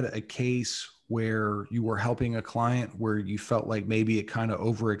had a case where you were helping a client where you felt like maybe it kind of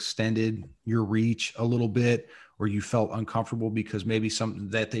overextended your reach a little bit, or you felt uncomfortable because maybe something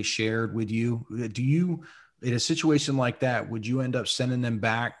that they shared with you? Do you, in a situation like that, would you end up sending them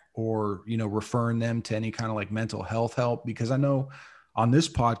back or, referring them to any kind of like mental health help? Because I know on this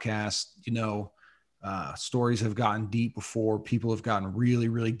podcast, stories have gotten deep before. People have gotten really,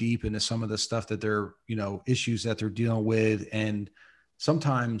 really deep into some of the stuff that they're, issues that they're dealing with. And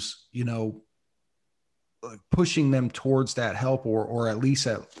sometimes, pushing them towards that help or at least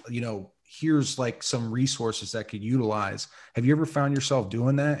here's like some resources that could utilize. Have you ever found yourself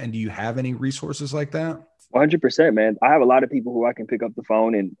doing that? And do you have any resources like that? 100%, man. I have a lot of people who I can pick up the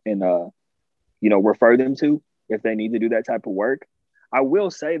phone and refer them to if they need to do that type of work. I will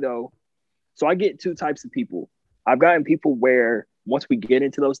say though, so I get 2 types of people. I've gotten people where once we get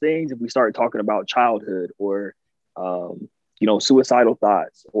into those things, if we start talking about childhood or, suicidal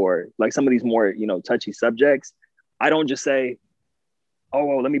thoughts or like some of these more, touchy subjects, I don't just say, oh,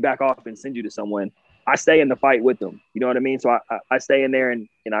 well, let me back off and send you to someone. I stay in the fight with them. You know what I mean? So I stay in there and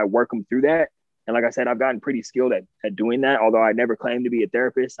I work them through that. And like I said, I've gotten pretty skilled at doing that. Although I never claimed to be a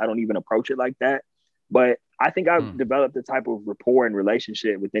therapist. I don't even approach it like that. But I think I've developed a type of rapport and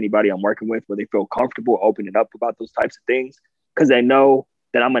relationship with anybody I'm working with where they feel comfortable opening up about those types of things because they know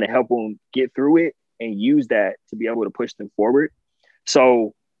that I'm going to help them get through it and use that to be able to push them forward.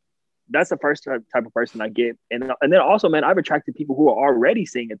 So that's the first type of person I get. And then also, man, I've attracted people who are already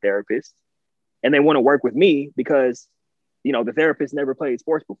seeing a therapist and they want to work with me because, the therapist never played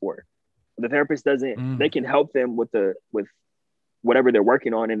sports before. The therapist doesn't, they can help them with whatever they're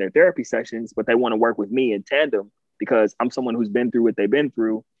working on in their therapy sessions, but they want to work with me in tandem because I'm someone who's been through what they've been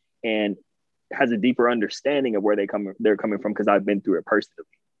through and has a deeper understanding of where they're coming from because I've been through it personally.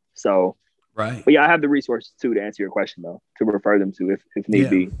 So, right. But yeah, I have the resources too to answer your question though, to refer them to if need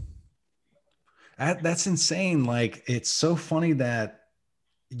be. That's insane. Like, it's so funny that,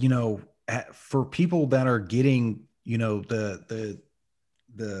 for people that are getting,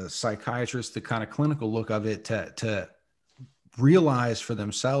 the psychiatrist, the kind of clinical look of it to realize for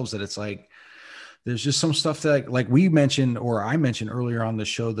themselves that it's like, there's just some stuff that like we mentioned, or I mentioned earlier on the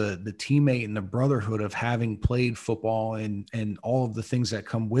show, the teammate and the brotherhood of having played football and all of the things that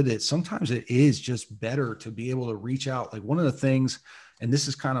come with it. Sometimes it is just better to be able to reach out. Like one of the things, and this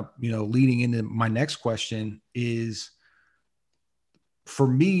is kind of, leading into my next question is, for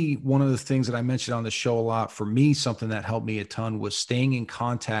me, one of the things that I mentioned on the show a lot, for me, something that helped me a ton was staying in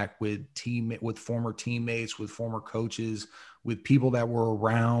contact with former teammates, with former coaches, with people that were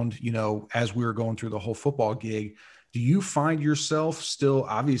around, as we were going through the whole football gig. Do you find yourself still,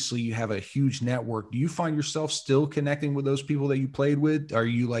 obviously you have a huge network. Do you find yourself still connecting with those people that you played with? Are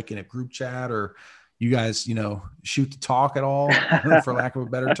you like in a group chat or you guys, shoot the talk at all, for lack of a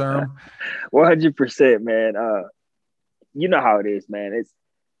better term? 100%, man. You know how it is, man.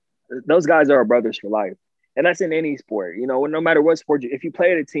 Those guys are our brothers for life. And that's in any sport, no matter what sport, if you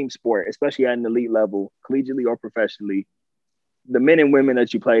play at a team sport, especially at an elite level, collegiately or professionally, the men and women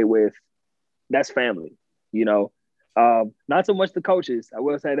that you play with, that's family, not so much the coaches. I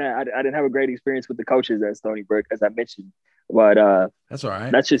will say that I didn't have a great experience with the coaches at Stony Brook, as I mentioned, but that's all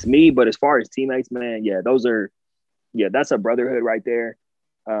right. That's just me. But as far as teammates, man, yeah, those are yeah, that's a brotherhood right there.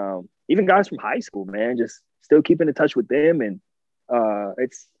 Even guys from high school, man, just still keeping in touch with them, and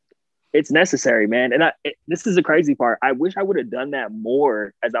it's necessary, man. And this is the crazy part. I wish I would have done that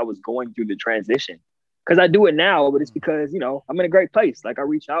more as I was going through the transition, because I do it now, but it's because, I'm in a great place. Like, I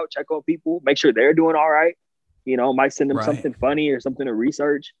reach out, check on people, make sure they're doing all right. Might send them Right. something funny or something to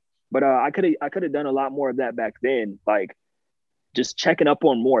research. But I could have done a lot more of that back then, like just checking up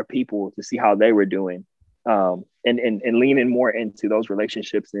on more people to see how they were doing, and leaning more into those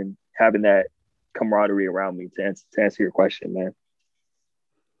relationships and having that camaraderie around me, to answer your question, man.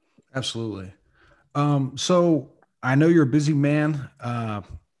 Absolutely. So I know you're a busy man.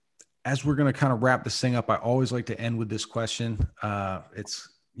 As we're going to kind of wrap this thing up, I always like to end with this question. It's,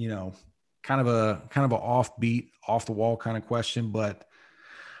 kind of a offbeat, off the wall kind of question, but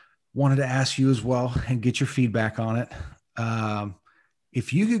wanted to ask you as well and get your feedback on it.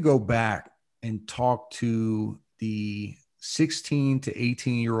 If you could go back and talk to the 16 to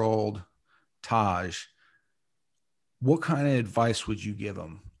 18-year-old Taj, what kind of advice would you give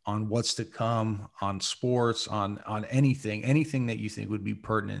him on what's to come, on sports, on anything that you think would be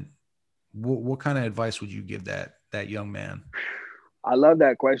pertinent? What kind of advice would you give that young man? I love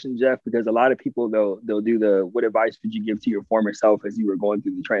that question, Jeff, because a lot of people, they'll do the what advice would you give to your former self as you were going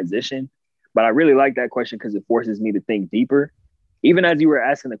through the transition. But I really like that question because it forces me to think deeper. Even as you were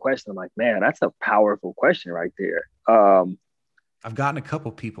asking the question, I'm like, man, that's a powerful question right there. I've gotten a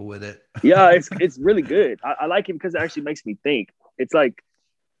couple people with it. Yeah, it's really good. I like it because it actually makes me think. It's like,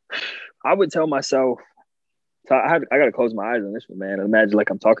 I would tell myself, so I got to close my eyes on this one, man. Imagine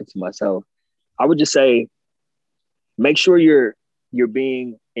like I'm talking to myself. I would just say, make sure you're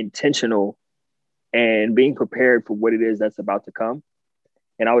being intentional and being prepared for what it is that's about to come.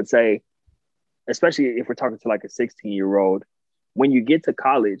 And I would say, especially if we're talking to like a 16-year-old, when you get to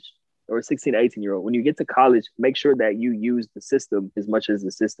college, or a 16 to 18-year-old, when you get to college, make sure that you use the system as much as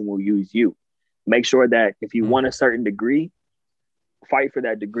the system will use you. Make sure that if you want a certain degree, fight for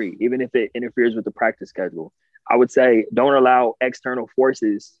that degree, even if it interferes with the practice schedule. I would say, don't allow external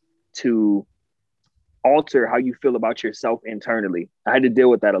forces to alter how you feel about yourself internally. I had to deal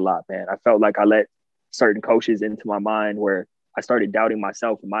with that a lot, man. I felt like I let certain coaches into my mind where I started doubting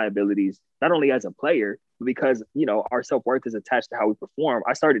myself and my abilities, not only as a player, but because, our self-worth is attached to how we perform.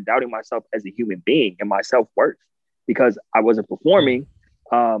 I started doubting myself as a human being and my self-worth because I wasn't performing.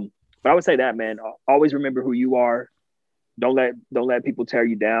 But I would say that, man, always remember who you are. Don't let people tear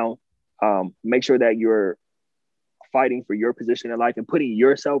you down. Make sure that you're fighting for your position in life and putting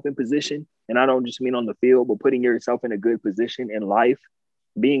yourself in position. And I don't just mean on the field, but putting yourself in a good position in life,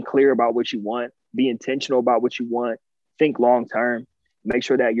 being clear about what you want, be intentional about what you want, think long-term, make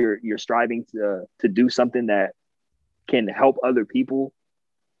sure that you're striving to do something that can help other people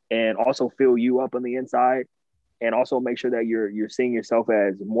and also fill you up on the inside. And also make sure that you're seeing yourself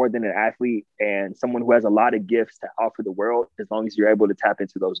as more than an athlete and someone who has a lot of gifts to offer the world, as long as you're able to tap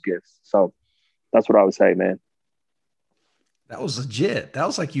into those gifts. So that's what I would say, man. That was legit. That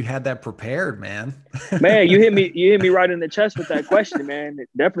was like you had that prepared, man. Man, you hit me right in the chest with that question, man. It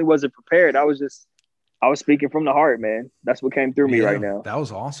definitely wasn't prepared. I was speaking from the heart, man. That's what came through me right now. That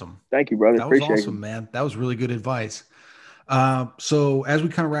was awesome. Thank you, brother. That was Appreciate awesome, it. man. That was really good advice. So as we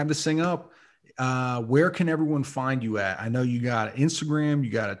kind of wrap this thing up, where can everyone find you at? I know you got Instagram, you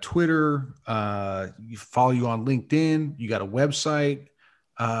got a Twitter, you follow you on LinkedIn, you got a website.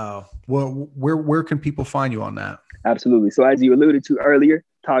 Where can people find you on that? Absolutely. So as you alluded to earlier,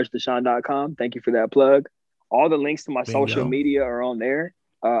 TajDeshaun.com. Thank you for that plug. All the links to my social media are on there.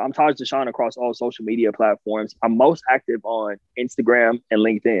 I'm Taj Deshaun across all social media platforms. I'm most active on Instagram and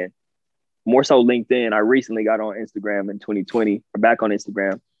LinkedIn. More so LinkedIn. I recently got on Instagram in 2020, or back on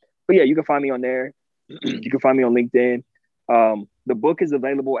Instagram. But yeah, you can find me on there. You can find me on LinkedIn. The book is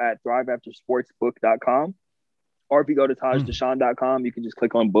available at thriveaftersportsbook.com. Or if you go to tajdeshaun.com, you can just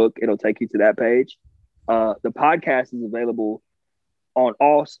click on book. It'll take you to that page. The podcast is available on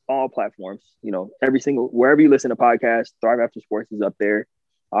all platforms. Wherever you listen to podcasts, Thrive After Sports is up there.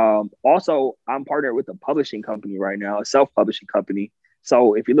 Also, I'm partnered with a publishing company right now, a self-publishing company.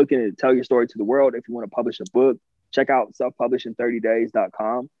 So if you're looking to tell your story to the world, if you want to publish a book, check out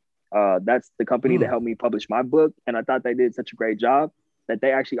selfpublishing30days.com. That's the company that helped me publish my book. And I thought they did such a great job that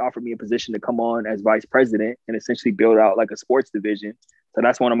they actually offered me a position to come on as vice president and essentially build out like a sports division. So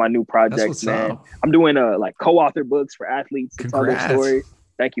that's one of my new projects, man. I'm doing like co-author books for athletes to tell their story.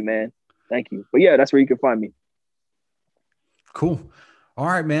 Thank you, man. Thank you. But yeah, that's where you can find me. Cool. All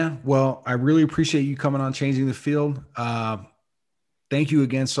right, man. Well, I really appreciate you coming on Changing the Field. Thank you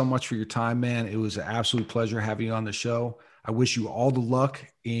again so much for your time, man. It was an absolute pleasure having you on the show. I wish you all the luck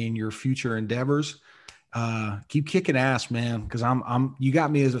in your future endeavors. Keep kicking ass, man. Cause you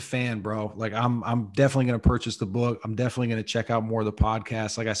got me as a fan, bro. Like I'm definitely going to purchase the book. I'm definitely going to check out more of the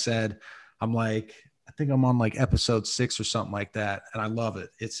podcast. Like I said, I think I'm on like episode 6 or something like that. And I love it.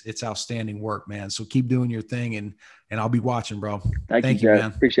 It's outstanding work, man. So keep doing your thing and I'll be watching, bro. Thank you,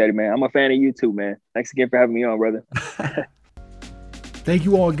 man. Appreciate it, man. I'm a fan of you too, man. Thanks again for having me on, brother. Thank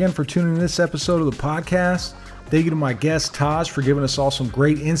you all again for tuning in to this episode of the podcast. Thank you to my guest, Taj, for giving us all some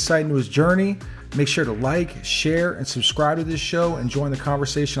great insight into his journey. Make sure to like, share, and subscribe to this show and join the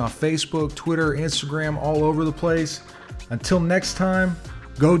conversation on Facebook, Twitter, Instagram, all over the place. Until next time,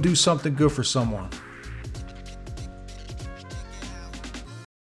 go do something good for someone.